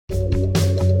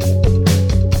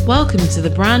Welcome to the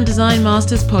Brand Design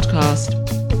Masters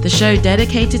podcast, the show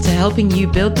dedicated to helping you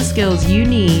build the skills you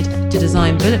need to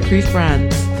design bulletproof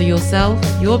brands for yourself,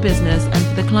 your business, and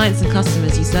for the clients and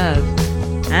customers you serve.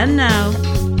 And now,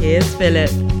 here's Philip.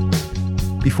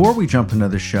 Before we jump into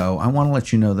the show, I want to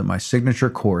let you know that my signature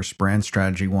course, Brand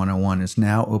Strategy 101, is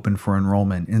now open for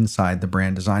enrollment inside the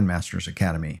Brand Design Masters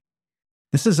Academy.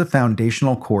 This is a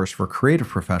foundational course for creative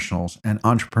professionals and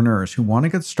entrepreneurs who want to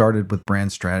get started with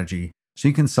brand strategy so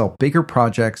you can sell bigger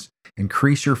projects,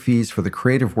 increase your fees for the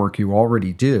creative work you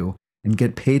already do, and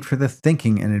get paid for the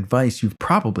thinking and advice you've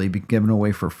probably been given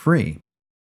away for free.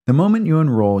 The moment you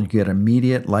enroll, you get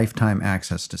immediate lifetime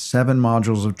access to 7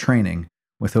 modules of training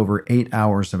with over 8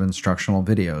 hours of instructional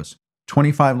videos,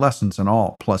 25 lessons in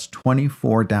all, plus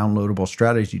 24 downloadable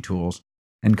strategy tools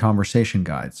and conversation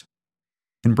guides.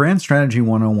 In Brand Strategy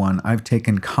 101, I've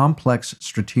taken complex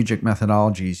strategic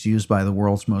methodologies used by the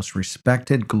world's most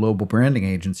respected global branding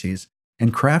agencies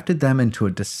and crafted them into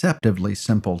a deceptively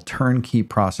simple turnkey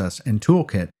process and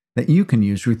toolkit that you can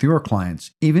use with your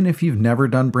clients, even if you've never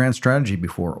done brand strategy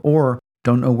before or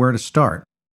don't know where to start.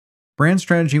 Brand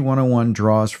Strategy 101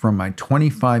 draws from my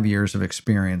 25 years of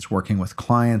experience working with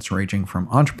clients ranging from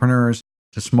entrepreneurs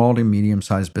to small to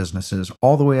medium-sized businesses,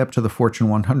 all the way up to the Fortune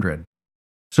 100.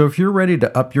 So if you're ready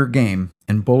to up your game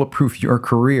and bulletproof your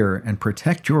career and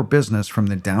protect your business from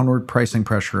the downward pricing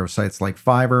pressure of sites like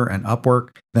Fiverr and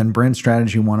Upwork, then Brand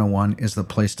Strategy 101 is the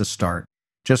place to start.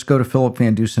 Just go to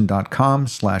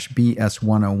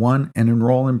philipvandusen.com/BS101 and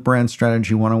enroll in Brand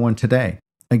Strategy 101 today.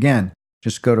 Again,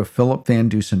 just go to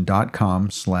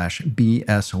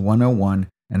philipvandusen.com/BS101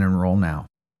 and enroll now.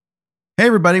 Hey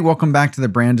everybody, welcome back to the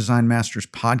Brand Design Masters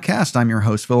podcast. I'm your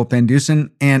host, Philip Van Dusen,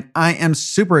 and I am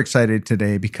super excited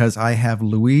today because I have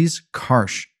Louise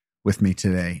Karsh with me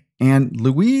today. And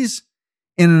Louise,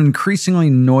 in an increasingly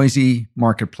noisy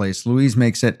marketplace, Louise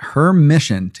makes it her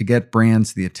mission to get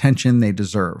brands the attention they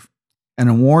deserve. An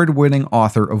award-winning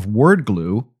author of Word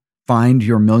Glue, Find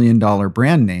Your $1 Million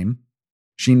Brand Name,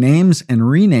 she names and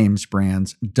renames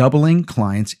brands, doubling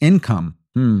clients' income.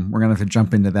 We're going to have to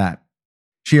jump into that.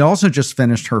 She also just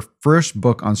finished her first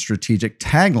book on strategic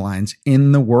taglines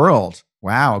in the world.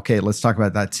 Wow. Okay, let's talk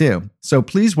about that too. So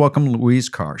please welcome Louise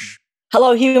Karsh.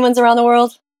 Hello, humans around the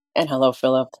world. And hello,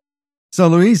 Philip. So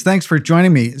Louise, thanks for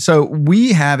joining me. So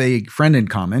we have a friend in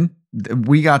common.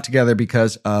 We got together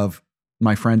because of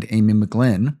my friend Amy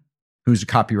McGlynn, who's a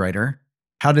copywriter.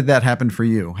 How did that happen for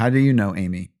you? How do you know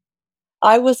Amy?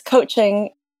 I was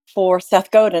coaching for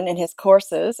Seth Godin in his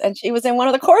courses, and she was in one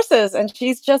of the courses, and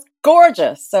she's just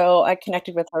gorgeous. So I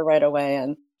connected with her right away.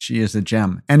 And she is a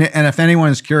gem. And if anyone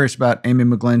is curious about Amy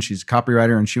McGlynn, she's a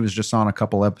copywriter, and she was just on a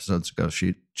couple episodes ago.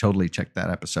 She totally checked that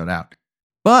episode out.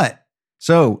 But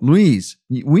so Louise,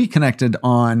 we connected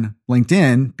on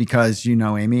LinkedIn because you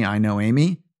know Amy, I know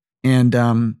Amy, and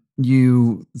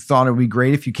you thought it would be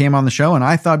great if you came on the show, and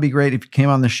I thought it'd be great if you came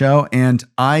on the show, and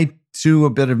I do a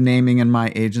bit of naming in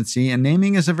my agency, and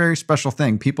naming is a very special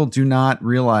thing. People do not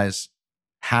realize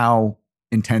how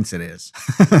intense it is.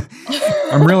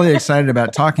 I'm really excited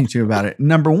about talking to you about it.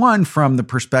 Number one, from the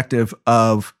perspective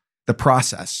of the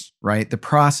process, right? The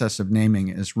process of naming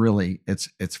is really,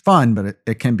 it's fun, but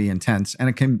it can be intense, and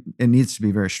it needs to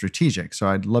be very strategic. So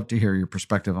I'd love to hear your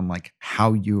perspective on like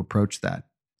how you approach that.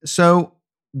 So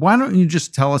why don't you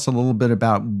just tell us a little bit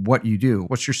about what you do?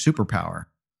 What's your superpower?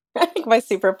 I think my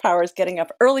superpower is getting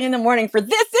up early in the morning for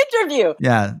this interview.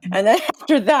 Yeah. And then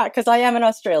after that, because I am in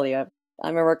Australia,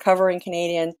 I'm a recovering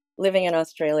Canadian living in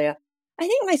Australia. I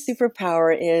think my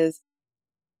superpower is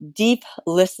deep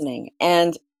listening.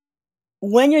 And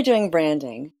when you're doing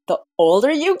branding, the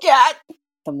older you get,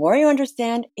 the more you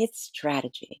understand its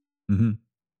strategy. Mm-hmm.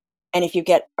 And if you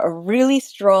get a really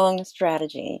strong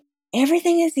strategy,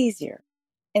 everything is easier.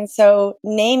 And so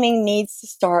naming needs to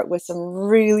start with some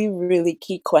really, really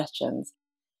key questions.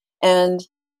 And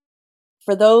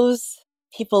for those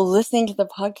people listening to the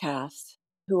podcast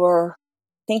who are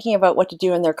thinking about what to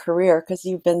do in their career, because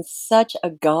you've been such a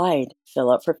guide,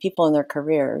 Philip, for people in their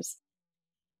careers.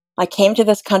 I came to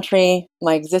this country.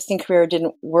 My existing career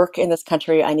didn't work in this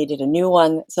country. I needed a new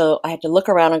one. So I had to look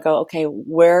around and go, okay,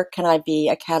 where can I be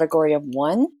a category of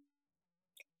one?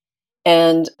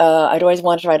 And I'd always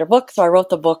wanted to write a book. So I wrote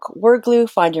the book, Word Glue,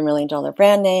 Find Your $1 Million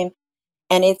Brand Name.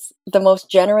 And it's the most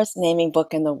generous naming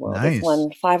book in the world. Nice. It's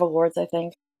won 5 awards, I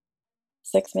think.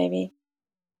 6 maybe.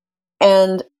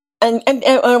 And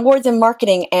awards in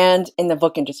marketing and in the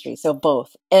book industry. So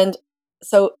both. And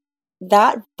so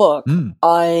that book,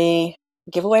 I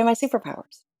give away my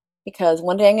superpowers. Because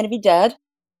one day I'm going to be dead.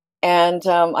 And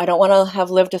I don't want to have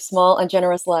lived a small,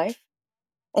 ungenerous life.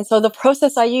 And so the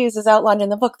process I use is outlined in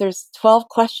the book. There's 12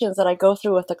 questions that I go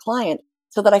through with the client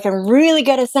so that I can really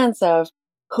get a sense of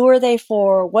who are they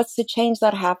for? What's the change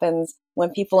that happens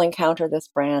when people encounter this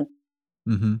brand?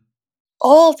 Mm-hmm.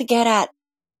 All to get at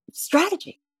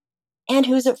strategy and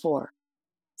who's it for.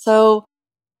 So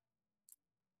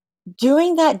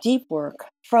doing that deep work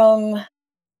from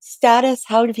status,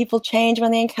 how do people change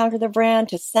when they encounter the brand,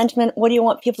 to sentiment, what do you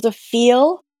want people to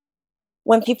feel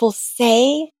when people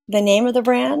say the name of the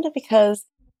brand? Because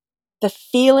the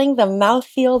feeling, the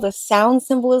mouthfeel, the sound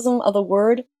symbolism of the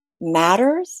word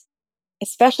matters.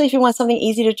 Especially if you want something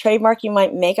easy to trademark, you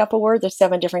might make up a word. There's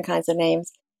 7 different kinds of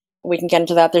names. We can get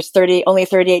into that. There's only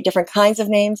 38 different kinds of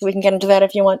names. We can get into that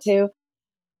if you want to.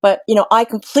 But, I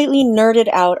completely nerded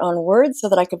out on words so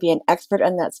that I could be an expert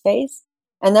in that space.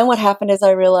 And then what happened is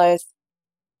I realized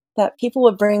that people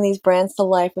would bring these brands to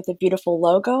life with a beautiful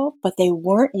logo, but they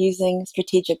weren't using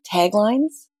strategic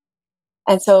taglines.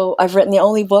 And so I've written the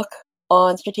only book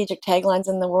on strategic taglines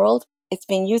in the world. It's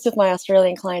being used with my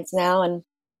Australian clients now, and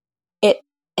it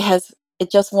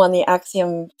just won the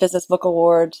Axiom Business Book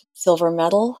Award silver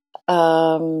medal,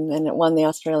 and it won the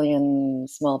Australian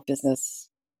Business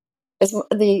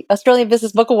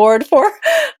Book Award for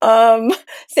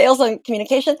sales and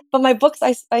communication. But my books,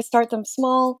 I start them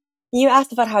small. You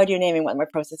asked about how I do naming, what my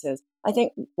process is. I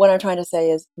think what I'm trying to say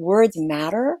is words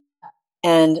matter,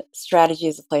 and strategy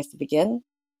is a place to begin.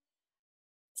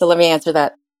 So let me answer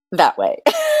that way.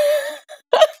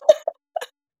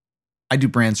 I do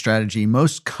brand strategy.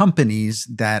 Most companies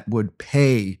that would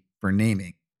pay for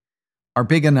naming are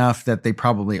big enough that they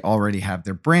probably already have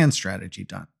their brand strategy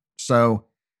done. So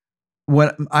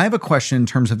I have a question in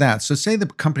terms of that. So say the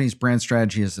company's brand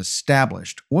strategy is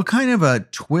established. What kind of a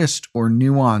twist or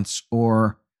nuance,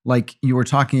 or like you were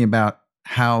talking about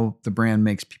how the brand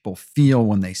makes people feel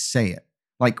when they say it?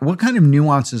 Like what kind of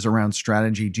nuances around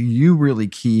strategy do you really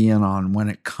key in on when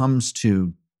it comes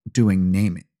to doing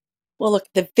naming? Well, look,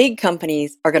 the big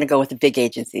companies are going to go with the big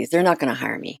agencies. They're not going to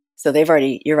hire me. So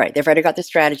you're right. They've already got the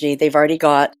strategy. They've already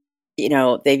got,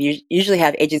 they usually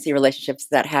have agency relationships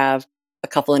that have a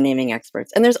couple of naming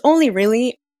experts. And there's only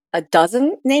really a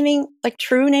dozen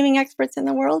true naming experts in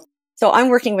the world. So I'm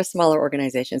working with smaller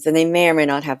organizations, and they may or may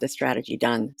not have the strategy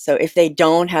done. So if they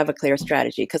don't have a clear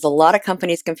strategy, because a lot of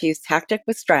companies confuse tactic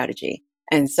with strategy.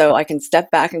 And so I can step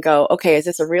back and go, okay, is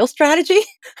this a real strategy?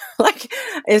 Do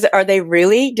they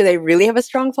really have a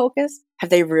strong focus? Are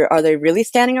they really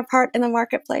standing apart in the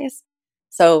marketplace?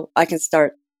 So I can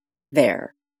start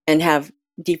there and have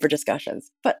deeper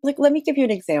discussions. But let me give you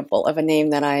an example of a name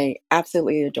that I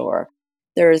absolutely adore.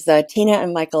 There's Tina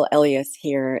and Michael Elias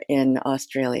here in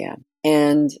Australia,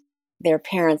 and they're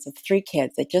parents of 3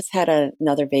 kids. They just had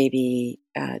another baby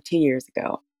 2 years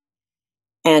ago.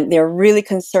 And they're really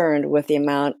concerned with the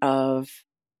amount of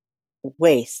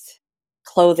waste,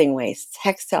 clothing waste,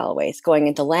 textile waste going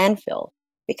into landfill,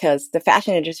 because the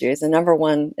fashion industry is the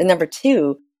number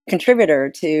 2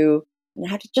 contributor to. You'll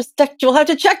have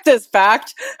to check this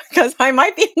fact, because I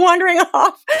might be wandering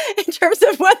off in terms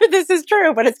of whether this is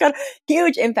true, but it's got a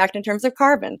huge impact in terms of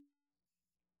carbon.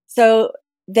 So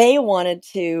they wanted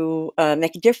to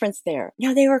make a difference there.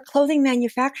 They were clothing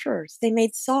manufacturers. They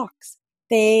made socks.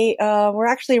 They were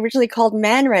actually originally called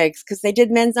Manrags because they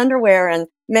did men's underwear and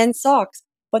men's socks,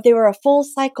 but they were a full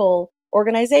cycle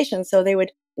organization. So they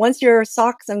would, once your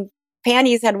socks and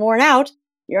panties had worn out,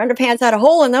 your underpants had a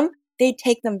hole in them, they'd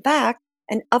take them back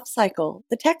and upcycle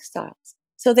the textiles.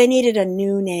 So they needed a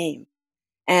new name.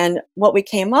 And what we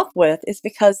came up with is,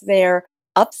 because they're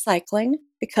upcycling,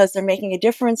 because they're making a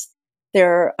difference,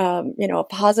 they're a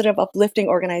positive, uplifting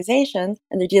organization,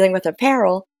 and they're dealing with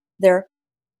apparel, they're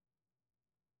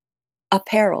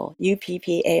Upparel,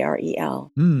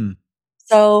 Upparel.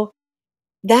 So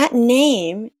that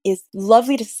name is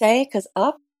lovely to say, because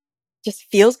up just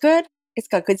feels good. It's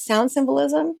got good sound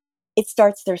symbolism. It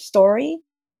starts their story.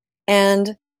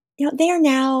 And, they are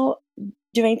now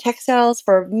doing textiles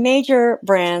for major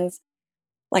brands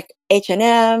like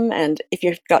H&M. And if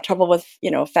you've got trouble with,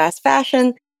 fast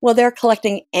fashion, well, they're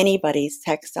collecting anybody's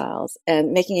textiles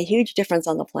and making a huge difference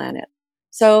on the planet.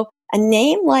 So a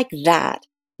name like that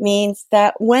means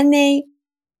that when they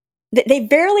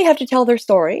barely have to tell their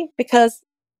story, because,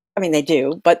 they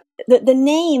do, but the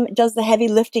name does the heavy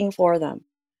lifting for them.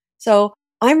 So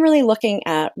I'm really looking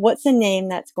at what's a name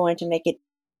that's going to make it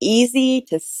easy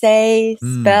to say,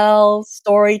 spell,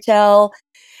 storytell,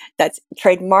 that's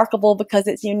trademarkable because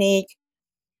it's unique.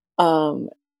 And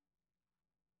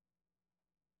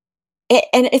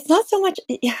it's not so much,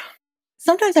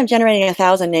 sometimes I'm generating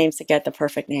 1,000 names to get the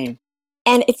perfect name.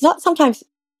 And it's not sometimes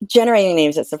generating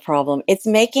names that's the problem. It's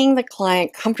making the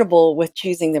client comfortable with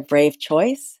choosing the Brave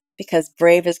choice because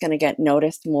Brave is going to get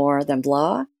noticed more than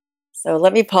blah. So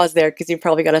let me pause there because you've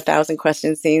probably got 1,000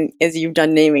 questions seeing as you've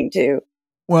done naming too.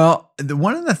 Well,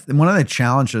 one of the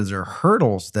challenges or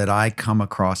hurdles that I come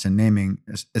across in naming,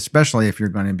 especially if you're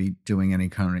going to be doing any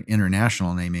kind of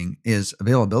international naming, is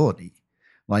availability.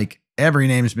 Like every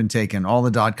name has been taken, all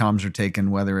the .coms are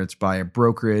taken, whether it's by a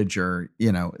brokerage or,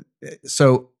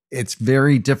 so it's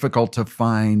very difficult to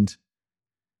find,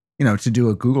 to do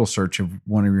a Google search of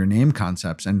one of your name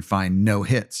concepts and find no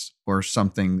hits or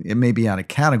something. It may be out of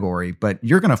category, but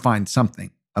you're going to find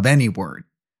something of any word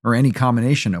or any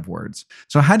combination of words.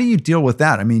 So how do you deal with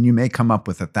that? I mean, you may come up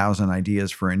with 1,000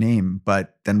 ideas for a name,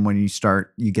 but then when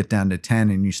you get down to 10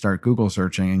 and you start Google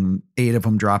searching, 8 of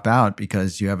them drop out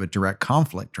because you have a direct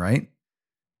conflict, right?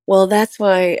 Well, that's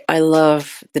why I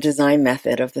love the design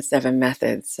method of the 7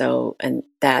 methods. And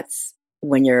that's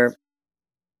when you're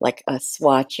like a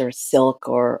swatch or silk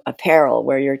or apparel,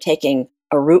 where you're taking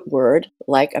a root word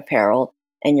like apparel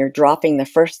and you're dropping the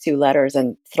first 2 letters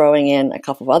and throwing in a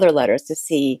couple of other letters to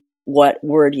see what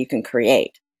word you can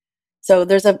create. So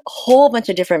there's a whole bunch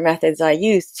of different methods I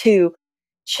use to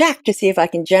check to see if I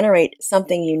can generate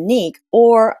something unique,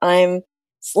 or I'm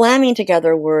slamming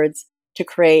together words to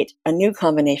create a new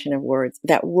combination of words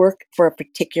that work for a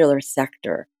particular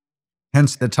sector.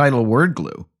 Hence the title Word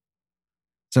Glue.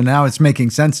 So now it's making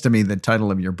sense to me, the title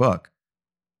of your book.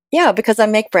 Yeah, because I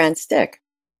make brands stick.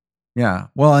 Yeah.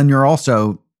 Well, and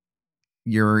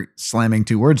you're slamming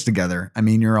 2 words together. I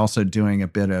mean, you're also doing a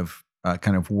bit of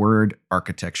kind of word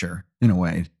architecture in a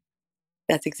way.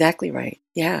 That's exactly right.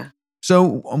 Yeah.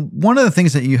 So one of the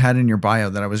things that you had in your bio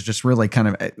that I was just really kind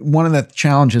of, one of the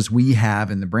challenges we have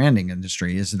in the branding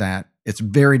industry is that it's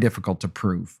very difficult to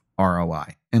prove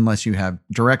ROI unless you have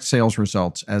direct sales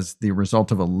results as the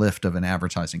result of a lift of an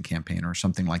advertising campaign or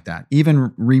something like that. Even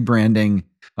rebranding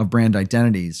of brand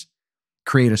identities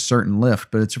create a certain lift,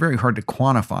 but it's very hard to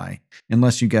quantify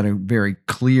unless you get a very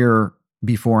clear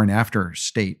before and after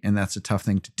state. And that's a tough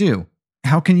thing to do.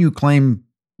 How can you claim,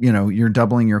 you're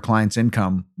doubling your client's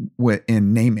income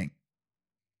in naming?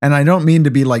 And I don't mean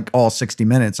to be like all 60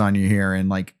 minutes on you here. And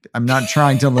like, I'm not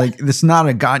trying to this is not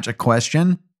a gotcha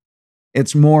question.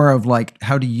 It's more of like,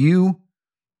 how do you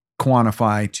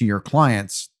quantify to your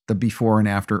clients the before and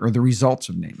after or the results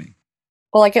of naming?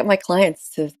 Well, I get my clients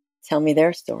to tell me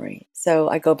their story. So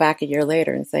I go back a year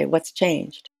later and say, what's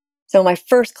changed? So my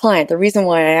first client, the reason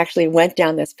why I actually went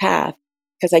down this path,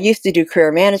 because I used to do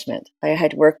career management. I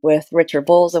had worked with Richard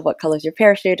Bowles of What Color's Your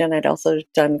Parachute, and I'd also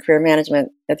done career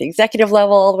management at the executive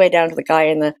level, all the way down to the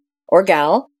guy or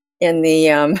gal in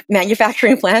the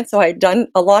manufacturing plant. So I'd done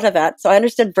a lot of that. So I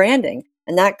understood branding.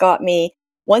 And that got me,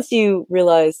 once you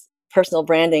realize personal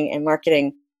branding and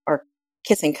marketing are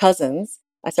kissing cousins,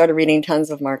 I started reading tons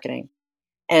of marketing.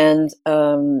 And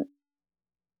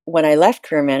when I left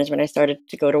career management, I started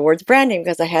to go towards branding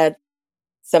because I had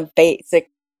some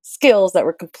basic skills that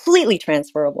were completely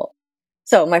transferable.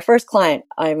 So my first client,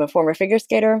 I'm a former figure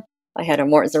skater. I had a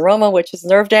Morton's Aroma, which is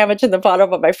nerve damage in the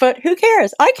bottom of my foot. Who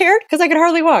cares? I cared because I could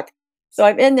hardly walk. So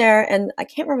I'm in there, and I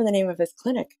can't remember the name of his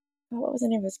clinic. What was the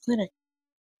name of his clinic?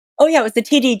 Oh, yeah, it was the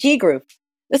TDG group.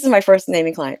 This is my first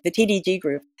naming client, the TDG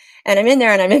group. And I'm in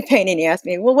there and I'm in pain. And he asked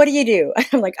me, well, what do you do?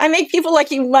 I'm like, I make people like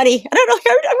you money. I don't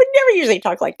know. I would never usually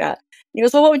talk like that. And he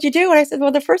goes, well, what would you do? And I said,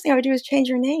 well, the first thing I would do is change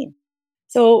your name.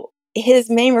 So his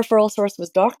main referral source was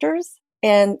doctors.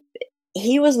 And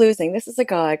he was losing. This is a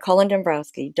guy, Colin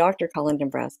Dombrowski, Dr. Colin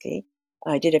Dombrowski.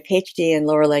 I did a PhD in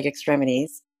lower leg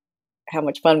extremities. How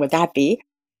much fun would that be?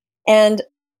 And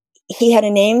he had a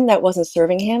name that wasn't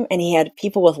serving him, and he had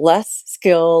people with less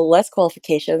skill, less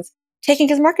qualifications taking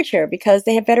his market share because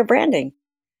they had better branding.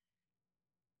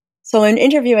 So in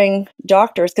interviewing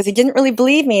doctors, because he didn't really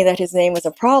believe me that his name was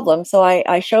a problem, so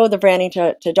I showed the branding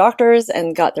to doctors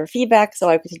and got their feedback so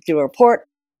I could do a report.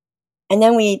 And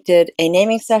then we did a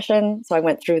naming session. So I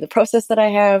went through the process that I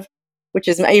have, which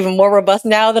is even more robust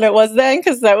now than it was then,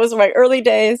 because that was my early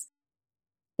days.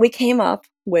 We came up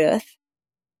with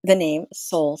the name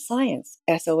Sole Science,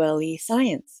 SOLE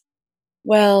Science.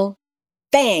 Well,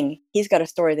 bang, he's got a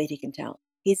story that he can tell.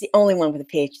 He's the only one with a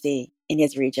PhD in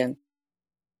his region.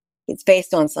 It's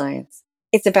based on science.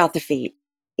 It's about the feet.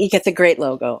 He gets a great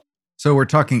logo. So we're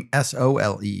talking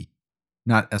SOLE,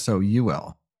 not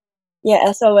SOUL.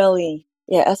 Yeah, SOLE.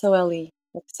 Yeah, SOLE,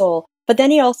 like soul. But then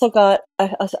he also got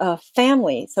a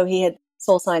family. So he had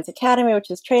Soul Science Academy, which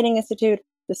is training institute.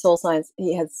 The Soul Science,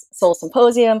 he had Soul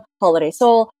Symposium, Holiday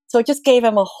Soul. So it just gave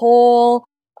him a whole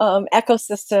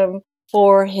ecosystem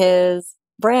for his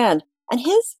brand. And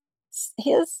his,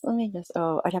 let me just,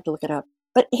 I'd have to look it up.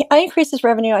 But I increased his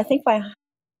revenue, I think, by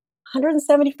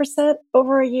 170%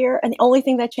 over a year. And the only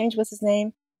thing that changed was his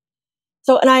name.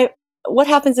 So, what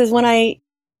happens is when I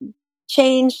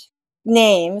change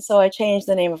names, so I changed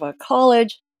the name of a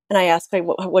college, and I asked, hey,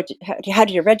 how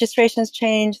do your registrations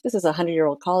change? This is a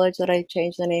 100-year-old college that I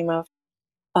changed the name of.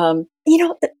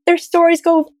 Their stories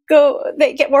go,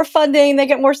 they get more funding, they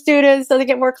get more students, so they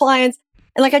get more clients.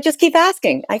 And I just keep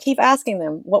asking. I keep asking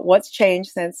them, what's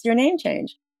changed since your name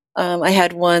changed? I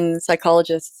had one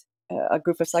psychologist, a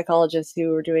group of psychologists who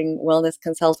were doing wellness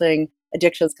consulting,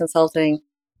 addictions consulting,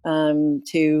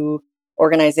 to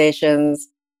organizations,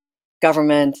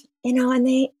 government, and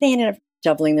they ended up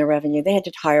doubling their revenue. They had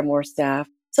to hire more staff.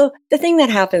 So the thing that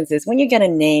happens is when you get a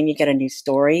name, you get a new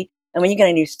story. And when you get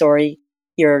a new story,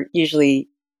 you're usually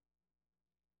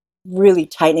really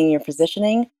tightening your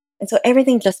positioning. And so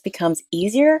everything just becomes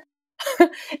easier.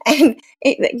 And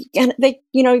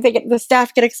the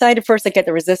staff get excited. First, they get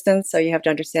the resistance. So you have to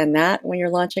understand that when you're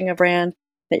launching a brand,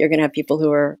 that you're going to have people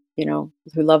who are, who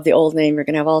love the old name. You're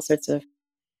going to have all sorts of,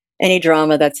 any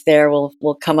drama that's there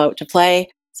will come out to play.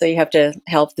 So you have to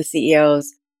help the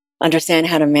CEOs understand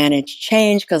how to manage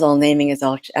change, because all naming is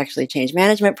actually a change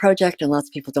management project, and lots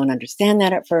of people don't understand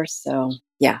that at first. So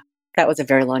yeah, that was a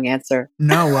very long answer.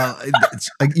 No, well,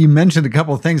 you mentioned a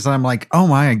couple of things that I'm like, oh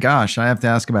my gosh, I have to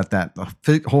ask about that.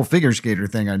 The whole figure skater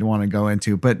thing I'd want to go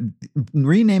into, but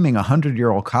renaming a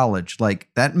 100-year-old college,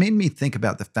 that made me think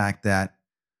about the fact that,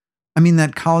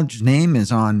 that college name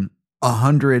is on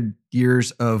 100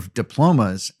 years of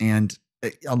diplomas and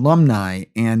alumni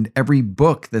and every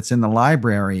book that's in the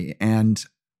library and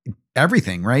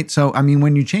everything, right? So,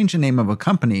 when you change the name of a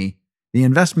company, the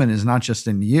investment is not just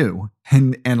in you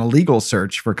and a legal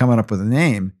search for coming up with a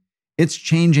name. It's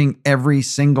changing every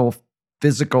single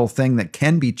physical thing that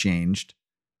can be changed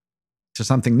to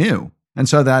something new. And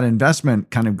so that investment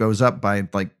kind of goes up by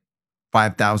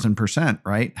 5,000%,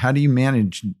 right? How do you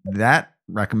manage that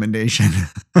recommendation?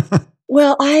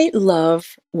 Well, I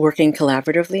love working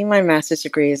collaboratively. My master's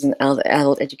degree is in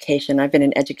adult education. I've been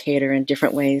an educator in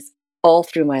different ways all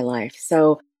through my life.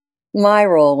 So my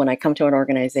role when I come to an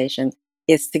organization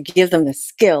is to give them the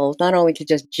skills, not only to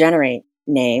just generate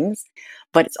names,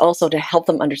 but it's also to help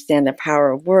them understand the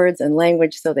power of words and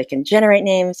language so they can generate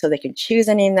names, so they can choose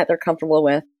a name that they're comfortable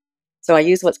with. So I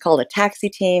use what's called a taxi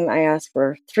team. I ask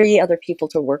for 3 other people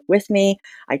to work with me.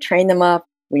 I train them up.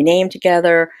 We name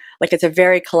together. It's a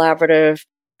very collaborative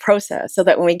process, so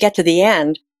that when we get to the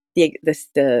end,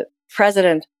 the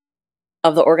president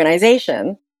of the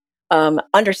organization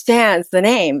understands the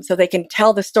name, so they can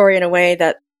tell the story in a way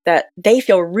that they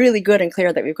feel really good and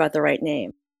clear that we've got the right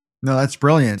name. No, that's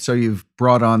brilliant. So you've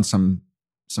brought on some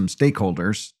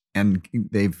stakeholders, and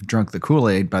they've drunk the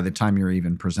Kool-Aid by the time you're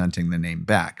even presenting the name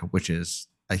back, which is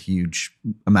a huge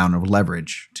amount of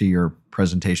leverage to your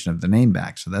presentation of the name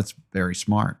back. So that's very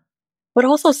smart. But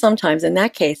also sometimes in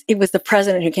that case, it was the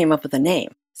president who came up with the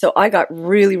name. So I got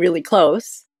really, really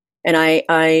close, and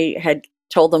I had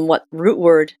told them what root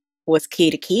word was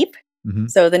key to keep. Mm-hmm.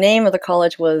 So the name of the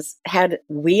college had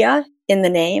WEA in the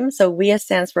name. So WEA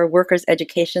stands for Workers'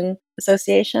 Education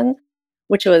Association,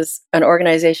 which was an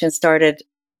organization started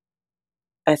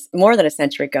more than a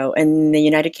century ago in the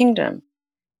United Kingdom.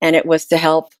 And it was to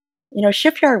help,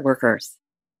 shipyard workers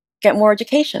get more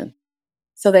education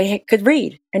so they could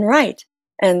read and write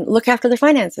and look after their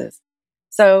finances.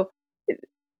 So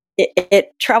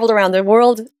it traveled around the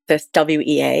world, this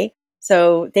WEA.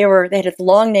 So they had a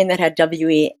long name that had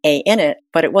WEA in it,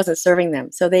 but it wasn't serving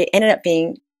them. So they ended up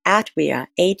being ATWEA,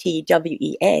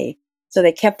 ATWEA. So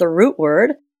they kept the root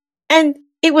word, and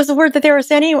it was the word that they were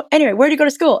saying anyway. Where do you go to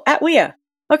school? ATWEA.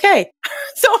 Okay,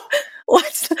 so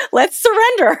let's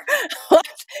surrender.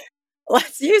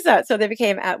 Let's use that. So they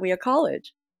became ATWEA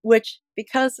College, which,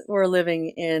 because we're living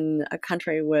in a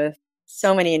country with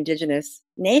so many indigenous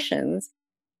nations,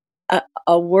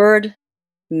 a word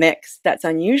mix that's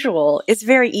unusual is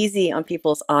very easy on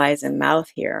people's eyes and mouth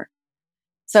here.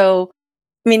 So,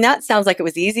 that sounds like it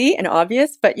was easy and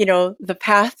obvious, but the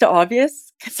path to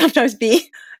obvious can sometimes be,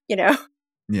 a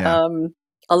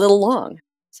little long.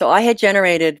 So I had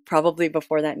generated, probably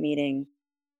before that meeting,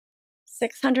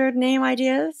 600 name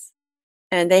ideas,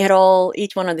 and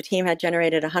each one on the team had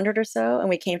generated 100 or so, and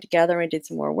we came together and did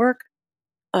some more work.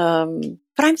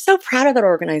 But I'm so proud of that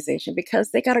organization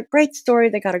because they got a great story,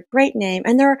 they got a great name,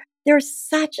 and they're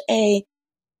such a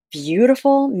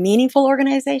beautiful, meaningful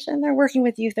organization. They're working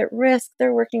with youth at risk.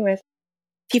 They're working with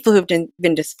people who've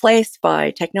been displaced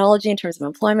by technology in terms of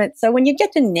employment. So when you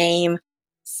get to name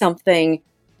something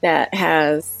that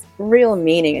has real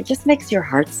meaning, it just makes your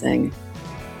heart sing.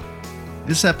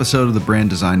 This episode of the Brand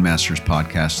Design Masters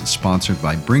podcast is sponsored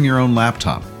by Bring Your Own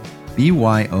Laptop.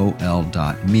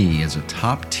 BYOL.me is a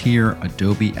top-tier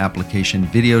Adobe application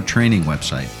video training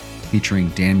website featuring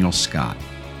Daniel Scott.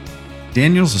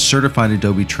 Daniel's a certified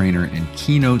Adobe trainer and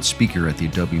keynote speaker at the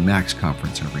Adobe Max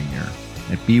conference every year.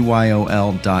 At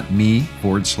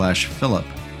BYOL.me/Philip,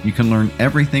 you can learn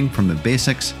everything from the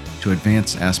basics to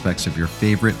advanced aspects of your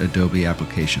favorite Adobe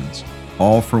applications,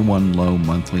 all for one low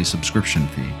monthly subscription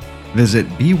fee. Visit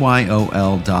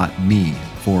BYOL.me/Philip,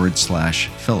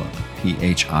 PHILIP.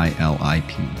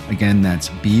 Again, that's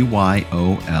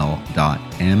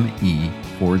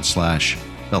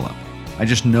BYOL.me/Philip. I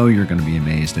just know you're going to be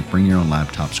amazed at Bring Your Own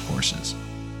Laptops courses.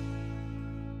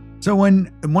 So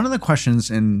one of the questions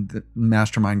in the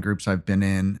mastermind groups I've been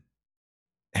in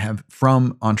have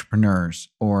from entrepreneurs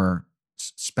or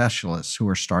specialists who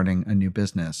are starting a new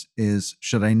business is,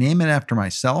 should I name it after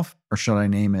myself or should I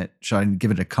give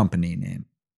it a company name?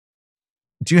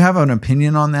 Do you have an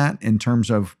opinion on that in terms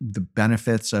of the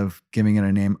benefits of giving it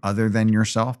a name other than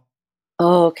yourself?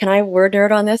 Oh, can I word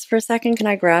nerd on this for a second? Can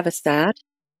I grab a stat?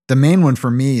 The main one for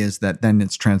me is that then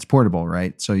it's transportable,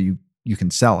 right? So you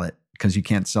can sell it because you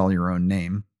can't sell your own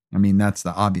name. I mean, that's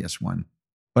the obvious one.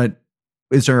 But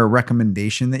is there a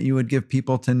recommendation that you would give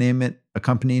people to name it a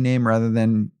company name rather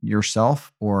than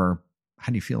yourself? Or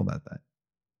how do you feel about that?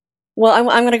 Well,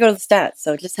 I'm going to go to the stats.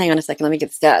 So just hang on a second. Let me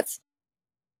get the stats.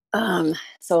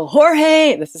 So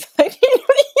Jorge, this is like, you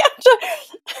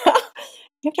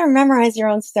have to memorize your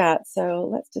own stats. So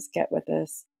let's just get with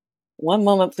this. One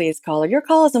moment, please, caller. Your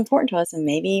call is important to us and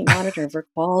may be monitored for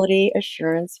quality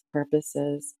assurance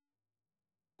purposes.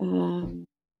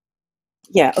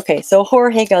 Yeah, okay. So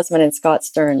Jorge Guzman and Scott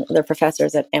Stern, they're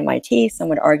professors at MIT. Some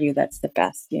would argue that's the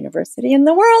best university in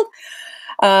the world.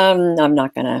 I'm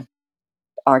not going to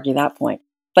argue that point.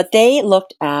 But they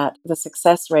looked at the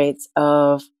success rates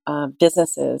of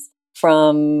businesses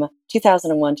from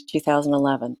 2001 to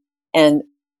 2011. And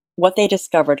what they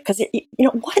discovered, because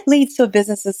what leads to a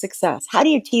business's success? How do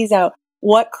you tease out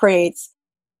what creates,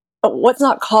 what's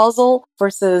not causal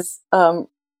versus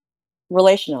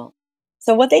relational?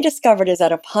 So what they discovered is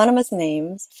that eponymous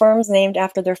names, firms named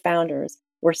after their founders,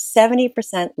 were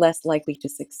 70% less likely to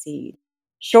succeed.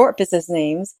 Short business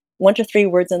names, 1 to 3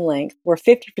 words in length, were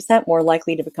 50% more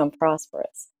likely to become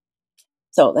prosperous.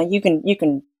 So then you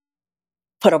can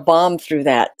put a bomb through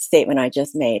that statement I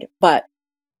just made, but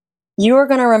you are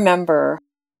going to remember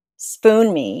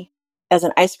Spoon Me as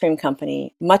an ice cream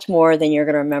company much more than you're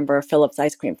going to remember Philip's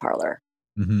Ice Cream Parlor.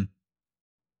 Mm-hmm.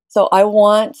 So I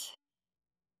want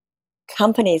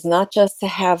companies not just to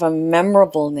have a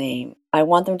memorable name. I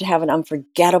want them to have an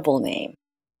unforgettable name.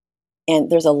 And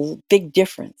there's a big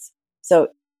difference. So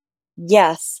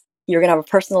yes, you're going to have a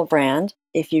personal brand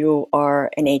if you are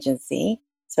an agency,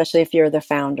 especially if you're the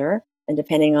founder and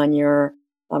depending on your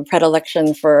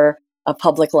predilection for a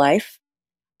public life.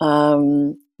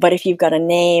 But if you've got a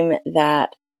name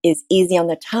that is easy on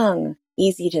the tongue,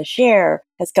 easy to share,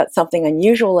 has got something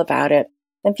unusual about it,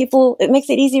 then it makes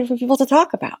it easier for people to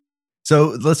talk about.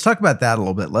 So let's talk about that a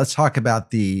little bit. Let's talk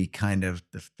about the kind of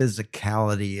the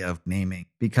physicality of naming,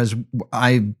 because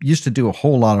I used to do a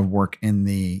whole lot of work in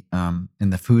the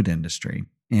food industry.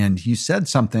 And you said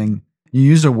something, you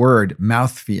used a word,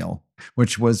 mouthfeel,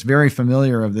 which was very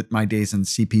familiar of my days in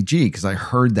CPG because I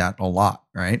heard that a lot,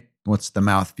 right? What's the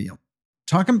mouthfeel?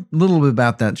 Talk a little bit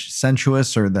about that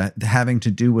sensuous or the having to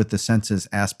do with the senses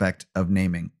aspect of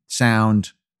naming.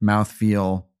 Sound,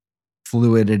 mouthfeel,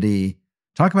 fluidity.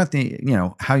 Talk about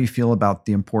how you feel about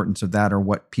the importance of that or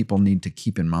what people need to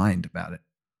keep in mind about it.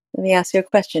 Let me ask you a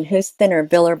question. Who's thinner,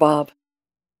 Bill or Bob?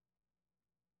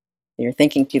 You're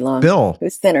thinking too long. Bill.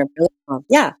 Who's thinner, Bill or Bob?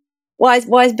 Yeah. Why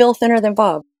is Bill thinner than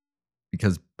Bob?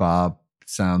 Because Bob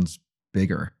sounds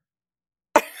bigger.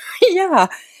 Yeah.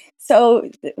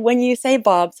 So when you say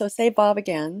Bob, say Bob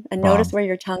again and Bob. Notice where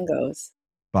your tongue goes.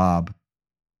 Bob.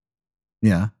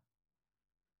 Yeah.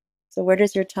 So where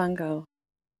does your tongue go?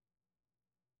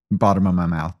 Bottom of my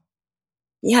mouth.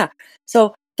 Yeah.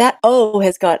 So that O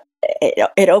has got,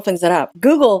 it opens it up.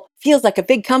 Google feels like a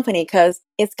big company because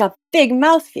it's got big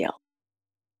mouthfeel.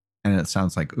 And it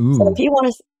sounds like, ooh. So if you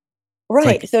want to,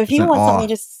 right. So if you want something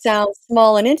to just sound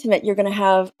small and intimate, you're going to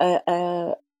have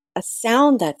a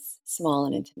sound that's small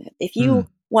and intimate. If you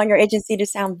want your agency to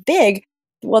sound big,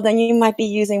 well, then you might be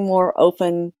using more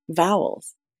open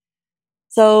vowels.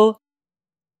 So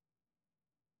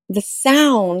the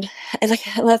sound,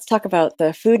 let's talk about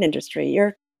the food industry.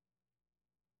 You're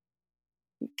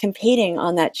competing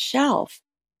on that shelf.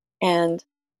 And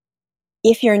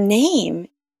if your name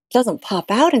doesn't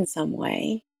pop out in some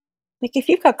way, Like if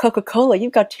you've got Coca-Cola,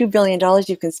 you've got $2 billion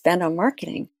you can spend on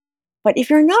marketing. But if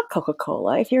you're not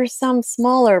Coca-Cola, if you're some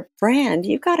smaller brand,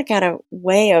 you've got to get a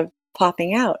way of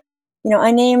popping out.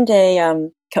 I named a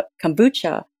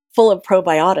kombucha full of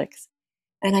probiotics,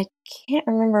 and I can't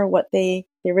remember what the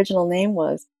original name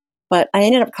was, but I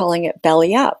ended up calling it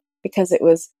Belly Up because it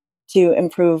was to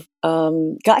improve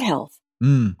gut health.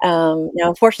 Now,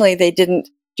 unfortunately, they didn't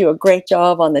do a great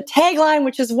job on the tagline,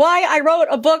 which is why I wrote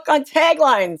a book on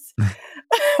taglines,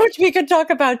 which we could talk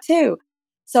about too.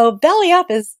 So Belly Up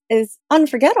is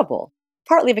unforgettable,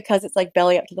 partly because it's like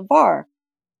belly up to the bar.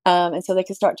 And so they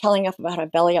could start telling us about how to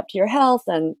belly up to your health,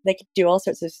 and they could do all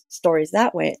sorts of stories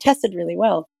that way. It tested really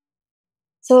well.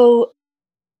 So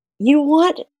you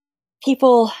want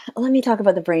people, let me talk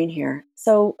about the brain here.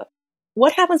 So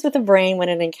what happens with the brain when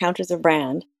it encounters a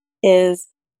brand is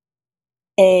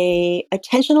a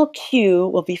attentional cue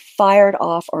will be fired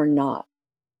off or not.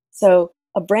 So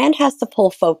a brand has to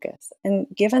pull focus. And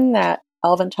given that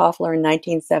Alvin Toffler in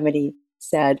 1970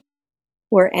 said,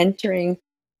 we're entering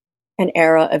an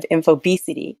era of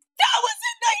infobesity. That was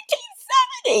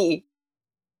in 1970!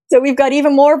 So we've got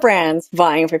even more brands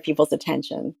vying for people's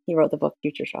attention. He wrote the book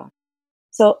Future Shock.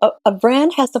 So a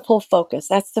brand has to pull focus.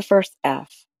 That's the first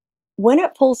F. When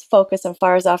it pulls focus and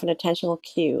fires off an attentional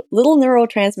cue, little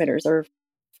neurotransmitters are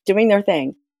doing their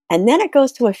thing. And then it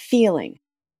goes to a feeling.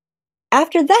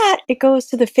 After that, it goes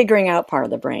to the figuring out part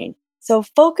of the brain. So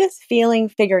focus, feeling,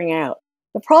 figuring out.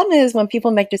 The problem is when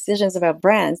people make decisions about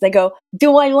brands, they go,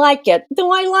 do I like it?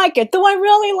 Do I like it? Do I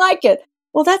really like it?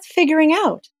 Well, that's figuring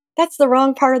out. That's the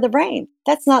wrong part of the brain.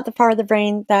 That's not the part of the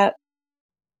brain that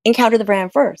encountered the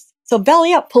brand first. So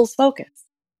Belly Up pulls focus.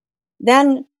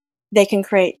 Then they can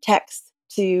create text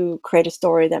to create a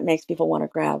story that makes people want to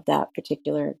grab that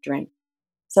particular drink.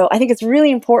 So I think it's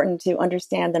really important to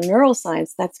understand the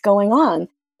neuroscience that's going on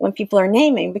when people are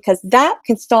naming, because that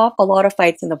can stop a lot of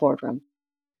fights in the boardroom.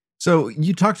 So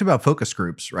you talked about focus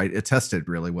groups, right? It tested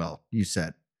really well, you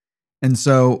said. And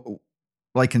so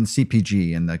like in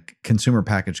CPG and the consumer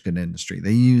packaged good industry,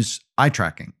 they use eye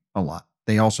tracking a lot.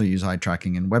 They also use eye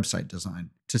tracking in website design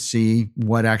to see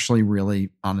what actually really,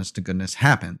 honest to goodness,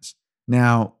 happens.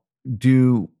 Now,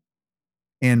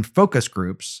 in focus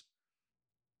groups,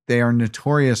 they are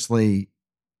notoriously,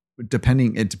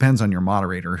 it depends on your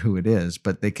moderator who it is,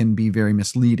 but they can be very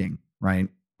misleading, right?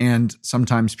 And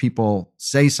sometimes people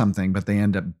say something, but they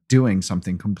end up doing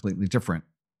something completely different.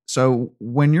 So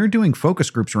when you're doing focus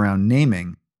groups around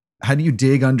naming, how do you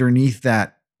dig underneath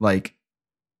that, like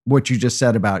what you just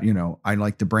said about, I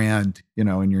like the brand,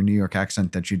 in your New York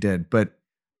accent that you did. But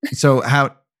so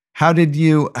how do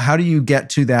you get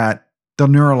to that, the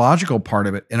neurological part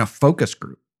of it in a focus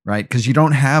group, right? Because you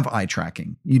don't have eye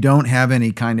tracking. You don't have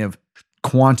any kind of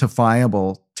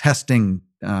quantifiable testing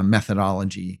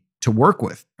methodology to work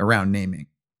with around naming.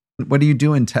 What do you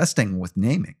do in testing with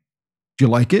naming? Do you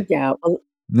like it? Yeah. Well,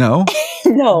 no.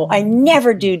 No, I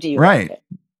never do you right. like it?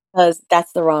 Because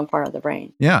that's the wrong part of the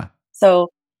brain. Yeah. So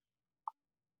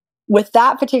with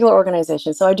that particular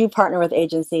organization, so I do partner with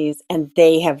agencies and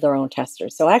they have their own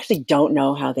testers. So I actually don't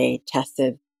know how they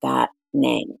tested that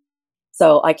name.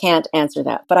 So I can't answer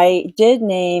that. But I did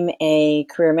name a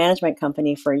career management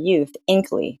company for youth,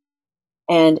 Inkly.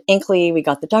 And Inkly, we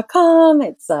got the .com.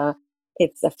 It's a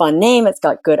fun name. It's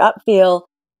got good upfeel.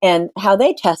 And how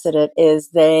they tested it is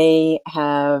they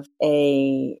have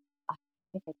I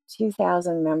think a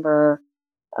 2,000 member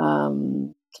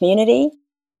community.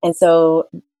 And so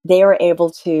they were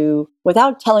able to,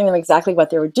 without telling them exactly what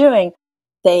they were doing,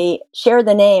 they shared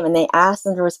the name and they asked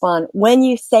them to respond, when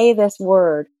you say this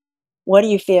word, what do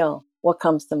you feel? What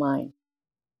comes to mind?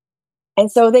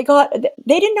 And so they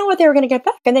didn't know what they were going to get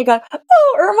back. And they got,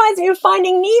 oh, it reminds me of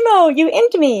Finding Nemo. You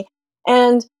inked me.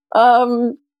 And,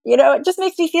 it just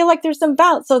makes me feel like there's some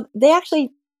bounce. So they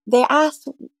asked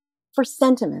for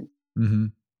sentiment. Mm-hmm.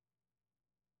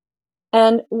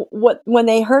 And when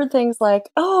they heard things like,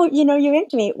 oh, you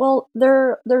inked me. Well,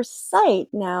 their site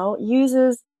now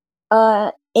uses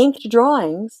inked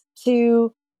drawings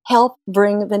to help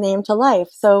bring the name to life.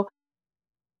 So,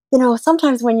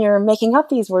 sometimes when you're making up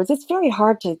these words, it's very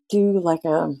hard to do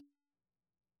and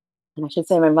I should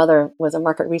say my mother was a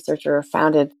market researcher,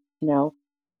 founded,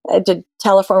 did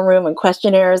telephone room and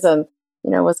questionnaires and,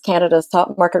 was Canada's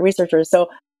top market researcher. So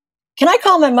can I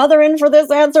call my mother in for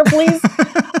this answer, please?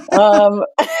 Mom,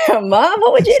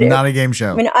 what would you do? Not a game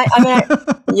show.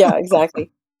 Yeah,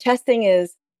 exactly. Testing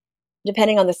is,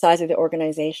 depending on the size of the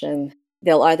organization,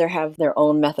 they'll either have their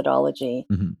own methodology.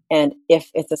 Mm-hmm. And if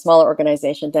it's a smaller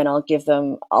organization, then I'll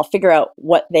figure out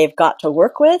what they've got to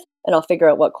work with, and I'll figure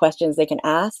out what questions they can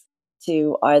ask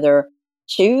to either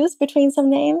choose between some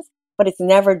names. but it's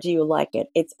never, do you like it?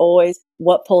 It's always,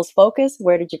 what pulls focus?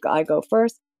 Where did I go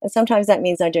first? And sometimes that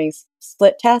means I'm doing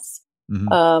split tests,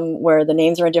 where the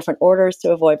names are in different orders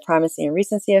to avoid primacy and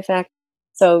recency effect.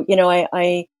 So,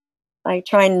 I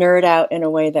try and nerd out in a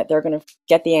way that they're going to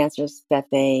get the answers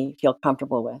that they feel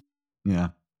comfortable with. Yeah.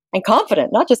 And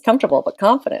confident, not just comfortable, but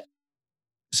confident.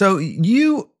 So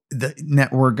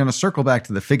we're going to circle back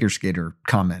to the figure skater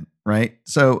comment, right?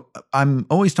 So I'm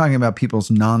always talking about people's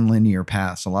nonlinear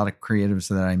paths. A lot of creatives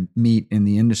that I meet in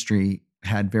the industry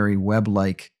had very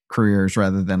web-like careers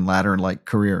rather than ladder-like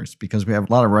careers, because we have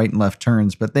a lot of right and left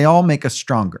turns, but they all make us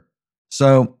stronger.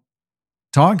 So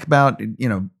talk about,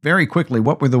 very quickly,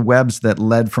 what were the webs that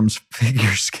led from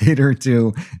figure skater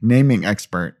to naming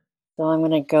expert? So I'm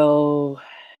going to go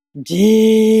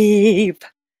deep.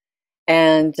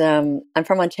 And I'm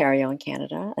from Ontario in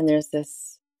Canada, and there's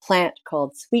this plant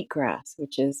called sweetgrass,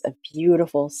 which is a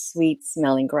beautiful,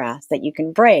 sweet-smelling grass that you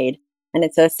can braid. And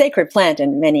it's a sacred plant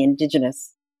in many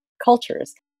Indigenous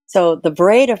cultures. So the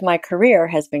braid of my career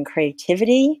has been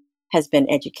creativity, has been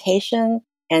education,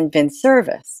 and been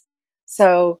service.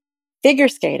 So figure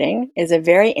skating is a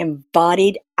very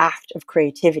embodied act of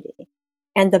creativity.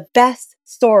 And the best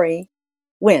story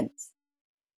wins.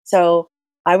 So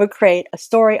I would create a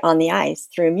story on the ice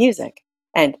through music.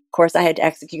 And of course, I had to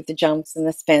execute the jumps and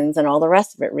the spins and all the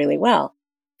rest of it really well.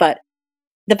 But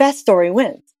the best story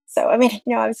wins. So, I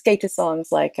would skate to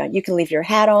songs like You Can Leave Your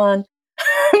Hat On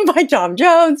by Tom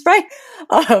Jones, right?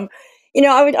 I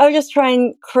would just try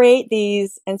and create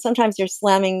these. And sometimes you're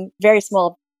slamming very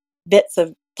small bits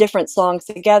of different songs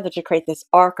together to create this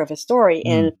arc of a story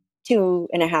in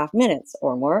 2.5 minutes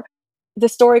or more. The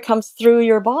story comes through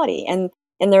your body. And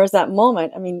there's that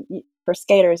moment, for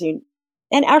skaters,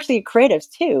 and actually creatives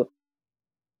too,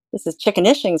 this is Chicken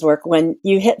Ishing's work, when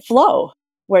you hit flow,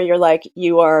 where you're like,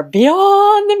 you are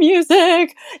beyond the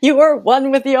music, you are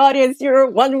one with the audience, you're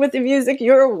one with the music,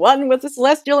 you're one with the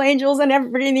celestial angels, and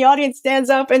everybody in the audience stands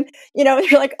up, and,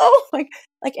 you're like, oh,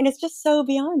 and it's just so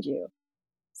beyond you.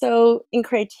 So in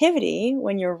creativity,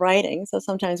 when you're writing, so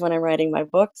sometimes when I'm writing my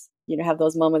books, have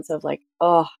those moments of like,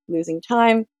 oh, losing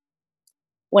time.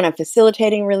 When I'm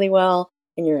facilitating really well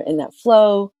and you're in that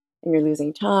flow and you're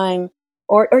losing time,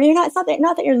 or you're not, it's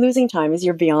not that you're losing time, is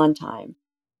you're beyond time.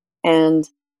 And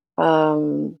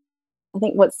I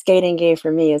think what skating gave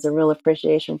for me is a real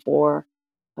appreciation for,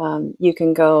 you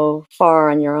can go far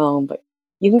on your own, but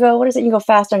you can go, you can go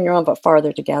fast on your own, but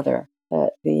farther together,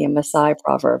 the Maasai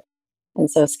proverb. And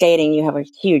so skating, you have a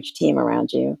huge team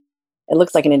around you. It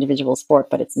looks like an individual sport,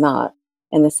 but it's not.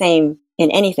 And the same in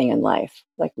anything in life.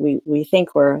 Like we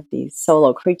think we're these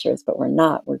solo creatures, but we're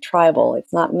not. We're tribal.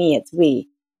 It's not me, it's we.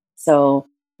 So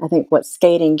I think what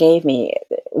skating gave me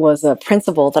was a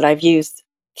principle that I've used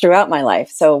throughout my life.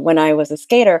 So when I was a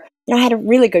skater, I had a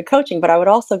really good coaching, but I would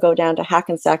also go down to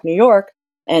Hackensack, New York,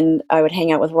 and I would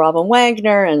hang out with Robin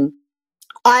Wagner and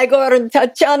Igor and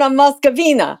Tatiana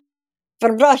Moscovina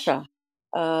from Russia.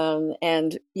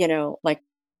 And,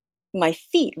 my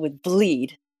feet would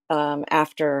bleed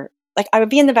after, I would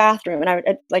be in the bathroom and I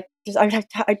would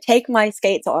I'd take my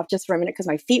skates off just for a minute because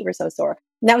my feet were so sore.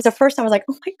 And that was the first time I was like,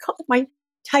 oh my God, my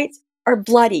tights are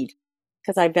bloodied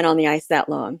because I've been on the ice that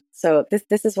long. So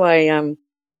this is why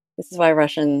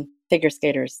Russian figure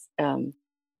skaters are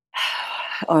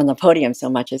on the podium so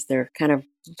much, is they're kind of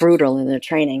brutal in their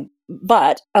training.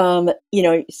 But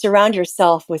surround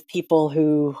yourself with people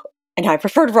who, and I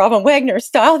preferred Robin Wagner's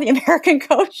style, the American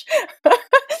coach.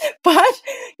 But,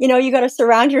 you got to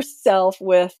surround yourself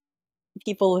with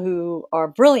people who are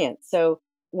brilliant. So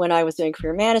when I was doing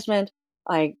career management,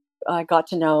 I got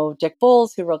to know Dick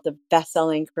Bowles, who wrote the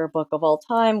best-selling career book of all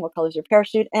time, What Color Is Your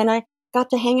Parachute? And I got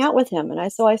to hang out with him.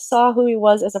 And so I saw who he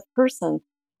was as a person.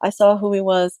 I saw who he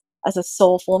was as a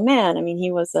soulful man.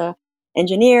 He was an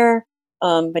engineer,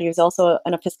 but he was also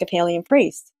an Episcopalian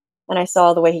priest. And I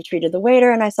saw the way he treated the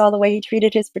waiter, and I saw the way he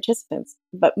treated his participants.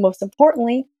 But most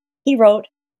importantly, he wrote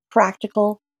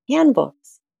practical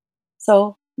handbooks.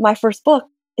 So my first book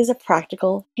is a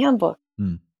practical handbook.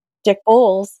 Dick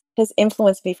Bowles has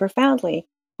influenced me profoundly.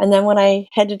 And then when I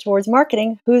headed towards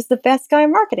marketing, who's the best guy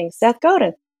in marketing? Seth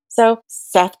Godin. So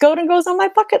Seth Godin goes on my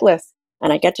bucket list,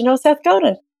 and I get to know Seth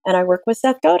Godin, and I work with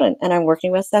Seth Godin, and I'm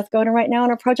working with Seth Godin right now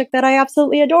on a project that I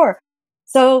absolutely adore.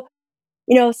 So,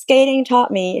 skating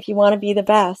taught me, if you want to be the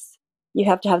best, you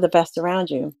have to have the best around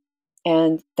you.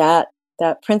 And that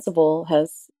principle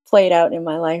has played out in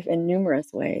my life in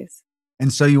numerous ways.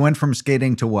 And so you went from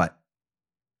skating to what?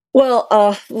 Well,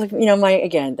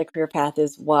 the career path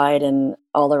is wide and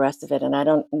all the rest of it. And I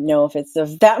don't know if it's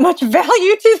of that much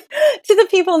value to the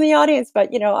people in the audience, but,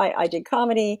 I did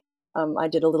comedy. I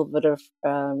did a little bit of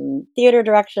theater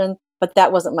direction, but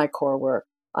that wasn't my core work.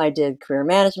 I did career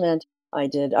management. I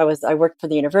worked for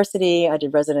the university. I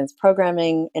did residence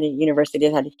programming at a university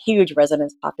that had a huge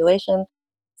residence population.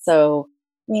 So,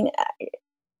 I mean,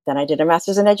 then I did a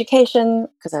master's in education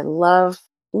because I love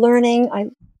learning.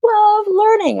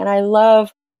 And I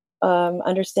love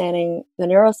understanding the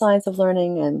neuroscience of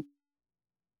learning. And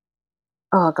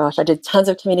oh gosh, I did tons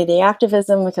of community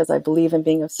activism because I believe in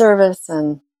being of service.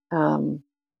 And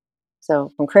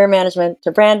so from career management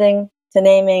to branding to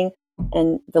naming,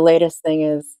 and the latest thing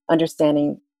is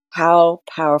understanding how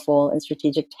powerful and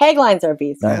strategic taglines are.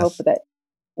 So I hope that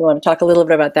we want to talk a little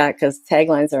bit about that because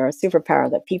taglines are a superpower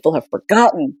that people have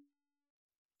forgotten.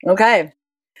 Okay.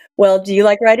 Well, do you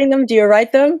like writing them? Do you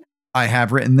write them? I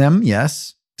have written them,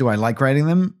 yes. Do I like writing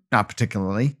them? Not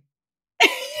particularly.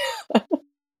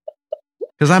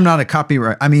 Because I'm not a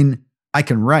copywriter. I mean, I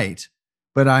can write,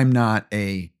 but I'm not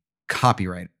a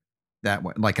copywriter that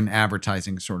way, like an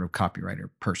advertising sort of copywriter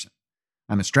person.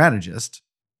 I'm a strategist,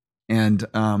 and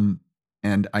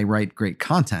I write great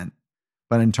content.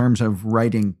 But in terms of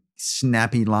writing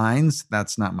snappy lines,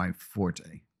 that's not my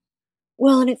forte.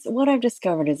 Well, and it's what I've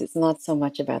discovered is it's not so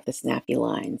much about the snappy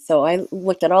lines. So I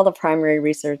looked at all the primary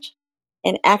research,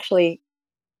 and actually,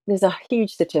 there's a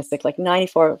huge statistic, like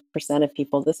 94% of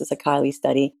people, this is a Kiley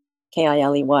study,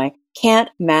 Kiley, can't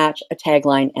match a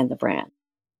tagline and the brand.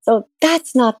 So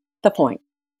that's not the point.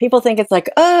 People think it's like,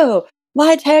 oh,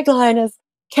 my tagline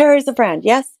carries the brand.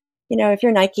 Yes, if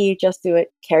you're Nike, just do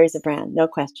it, carries the brand, no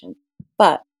question.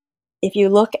 But if you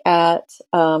look at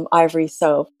Ivory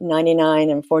Soap, 99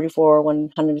 and 44,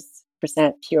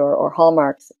 100% pure, or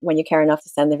Hallmarks, when you care enough to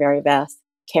send the very best,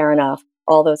 care enough,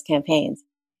 all those campaigns,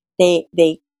 they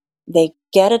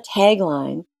get a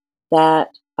tagline that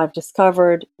I've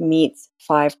discovered meets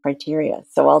 5 criteria.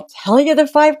 So I'll tell you the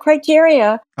 5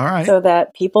 criteria, all right, so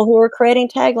that people who are creating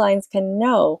taglines can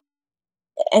know.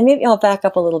 And maybe I'll back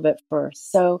up a little bit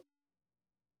first. So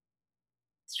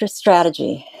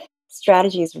strategy.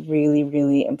 Strategy is really,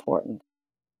 really important.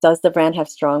 Does the brand have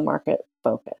strong market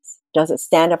focus? Does it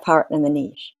stand apart in the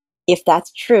niche? If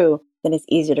that's true, then it's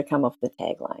easier to come up with a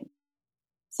tagline.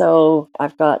 So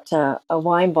I've got a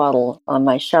wine bottle on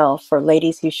my shelf for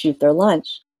ladies who shoot their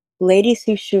lunch. Ladies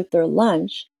who shoot their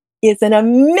lunch is an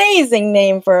amazing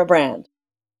name for a brand.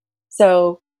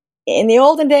 So in the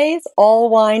olden days, all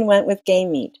wine went with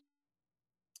game meat.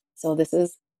 So this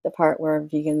is the part where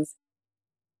vegans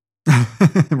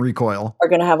recoil, are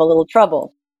going to have a little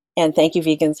trouble. And thank you,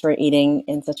 vegans, for eating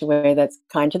in such a way that's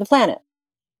kind to the planet.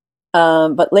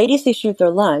 But ladies who shoot their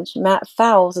lunch, Matt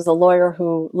Fowles is a lawyer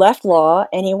who left law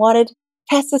and he wanted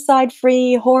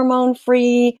pesticide-free,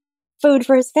 hormone-free food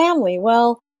for his family.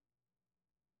 Well,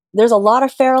 there's a lot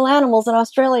of feral animals in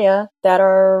Australia that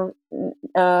are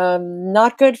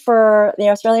not good for the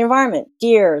Australian environment.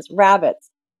 Deers, rabbits.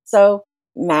 So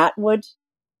Matt would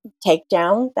take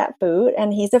down that food,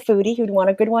 and he's a foodie who'd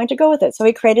want a good wine to go with it. So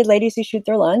he created Ladies Who Shoot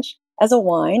Their Lunch as a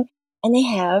wine, and they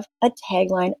have a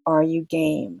tagline, Are You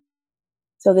Game?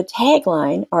 So the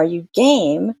tagline, Are You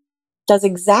Game? Does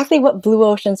exactly what Blue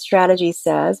Ocean Strategy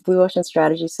says. Blue Ocean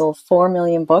Strategy sold 4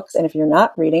 million books, and if you're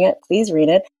not reading it, please read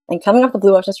it. And coming up with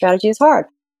Blue Ocean Strategy is hard.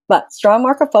 But strong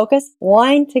market focus,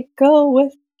 wine to go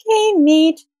with game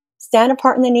meat, stand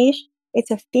apart in the niche.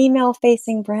 It's a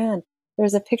female-facing brand.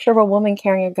 There's a picture of a woman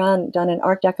carrying a gun done in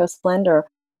Art Deco splendor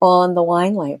on the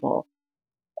wine label.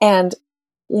 And,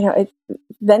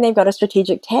 then they've got a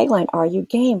strategic tagline, Are You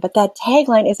Game? But that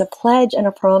tagline is a pledge and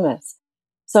a promise.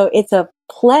 So it's a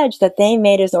pledge that they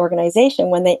made as an organization.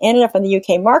 When they ended up in the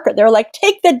UK market, they're like,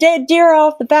 take the dead deer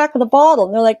off the back of the bottle.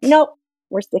 And they're like, nope,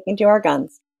 we're sticking to our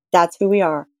guns. That's who we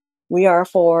are. We are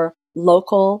for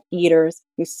local eaters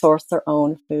who source their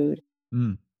own food.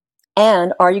 Mm.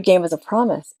 And Are You Game is a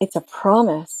promise. It's a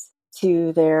promise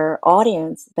to their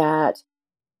audience that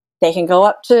they can go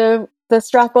up to the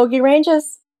Strathbogie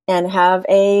Ranges and have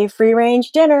a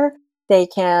free-range dinner. They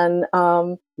can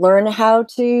learn how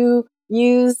to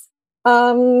use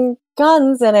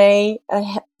guns in a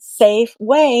safe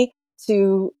way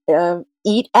to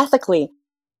eat ethically.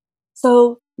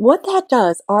 So what that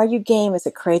does, Are You Game, is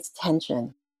it creates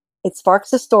tension. It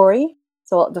sparks a story.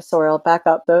 So the story, I'll back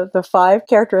up the 5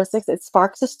 characteristics. It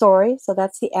sparks a story. So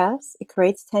that's the S. It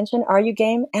creates tension. Are you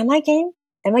game? Am I game?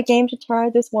 Am I game to try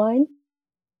this wine?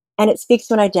 And it speaks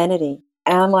to an identity.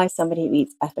 Am I somebody who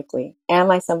eats ethically? Am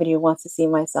I somebody who wants to see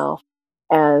myself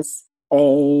as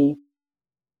a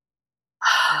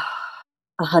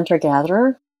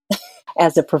hunter-gatherer,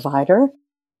 as a provider?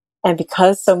 And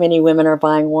because so many women are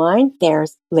buying wine,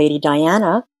 there's Lady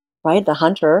Diana, right? The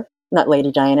hunter, not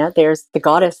Lady Diana. There's the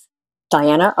goddess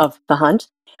Diana of the hunt.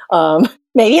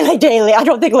 Maybe like daily. I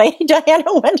don't think Lady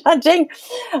Diana went hunting,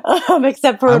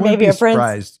 except for maybe a prince.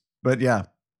 Surprised, but yeah.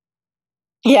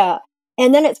 Yeah.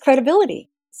 And then it's credibility.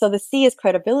 So the C is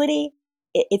credibility.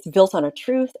 It's built on a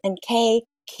truth. And K,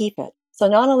 keep it. So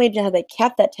not only have they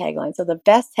kept that tagline, so the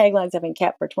best taglines have been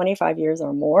kept for 25 years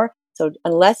or more. So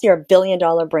unless you're a $1 billion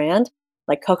brand,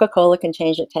 like Coca-Cola can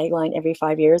change its tagline every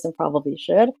 5 years and probably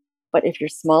should. But if you're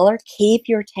smaller, keep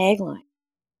your tagline.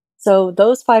 So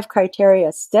those 5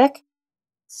 criteria stick: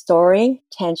 story,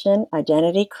 tension,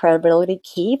 identity, credibility,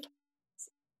 keep.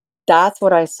 That's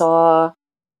what I saw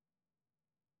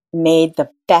made the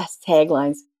best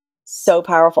taglines so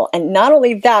powerful. And not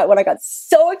only that, what I got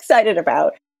so excited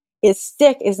about is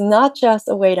stick is not just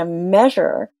a way to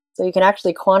measure. So you can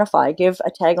actually quantify, give a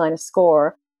tagline a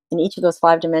score in each of those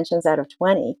 5 dimensions out of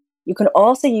 20. You can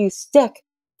also use stick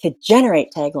to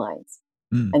generate taglines.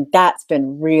 And that's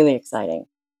been really exciting.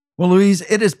 Well, Louise,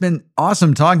 it has been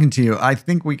awesome talking to you. I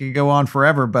think we could go on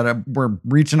forever, but we're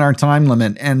reaching our time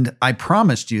limit. And I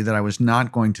promised you that I was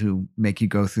not going to make you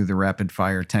go through the rapid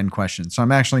fire 10 questions. So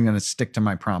I'm actually going to stick to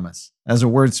my promise. As a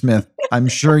wordsmith, I'm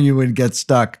sure you would get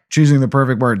stuck choosing the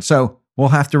perfect word. So we'll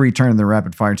have to return to the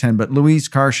rapid fire 10. But Louise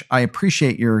Karsh, I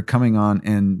appreciate your coming on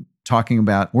and talking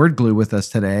about word glue with us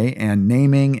today and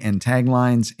naming and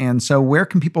taglines. And so where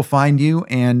can people find you,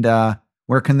 and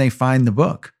where can they find the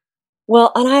book?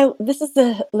 Well, and this is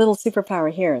the little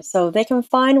superpower here. So they can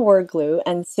find word glue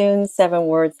and soon 7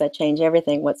 words that change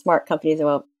everything, what smart companies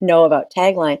know about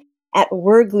tagline, at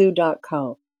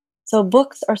wordglue.co. So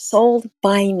books are sold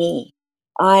by me.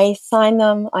 I sign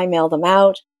them, I mail them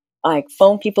out, I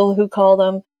phone people who call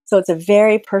them. So it's a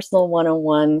very personal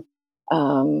one-on-one,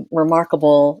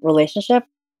 remarkable relationship,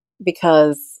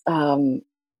 because the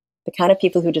kind of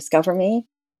people who discover me,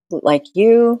 like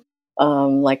you,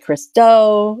 like Chris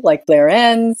Do, like Blair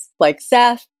Enns, like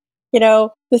Seth,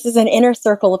 this is an inner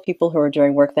circle of people who are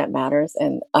doing work that matters.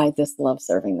 And I just love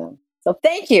serving them. So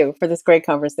thank you for this great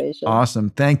conversation. Awesome.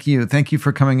 Thank you. Thank you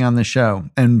for coming on the show,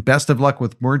 and best of luck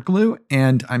with Word Glue.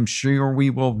 And I'm sure we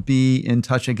will be in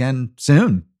touch again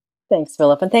soon. Thanks,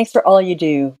 Philip. And thanks for all you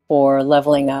do for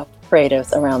leveling up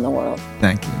creatives around the world.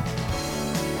 Thank you.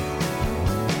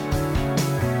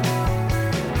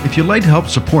 If you'd like to help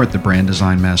support the Brand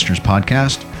Design Masters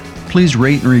podcast, please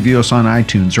rate and review us on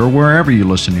iTunes or wherever you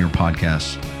listen to your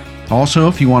podcasts. Also,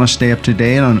 if you want to stay up to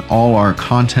date on all our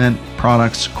content,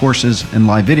 products, courses, and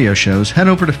live video shows, head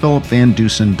over to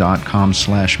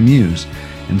philipvandusen.com/muse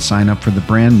and sign up for the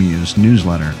Brand Muse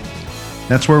newsletter.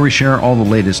 That's where we share all the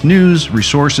latest news,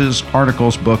 resources,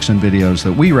 articles, books, and videos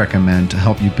that we recommend to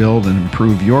help you build and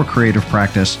improve your creative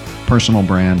practice, personal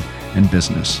brand, and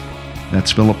business.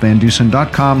 That's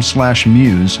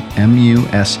philipvandusen.com/muse,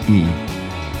 MUSE.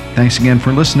 Thanks again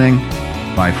for listening.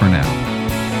 Bye for now.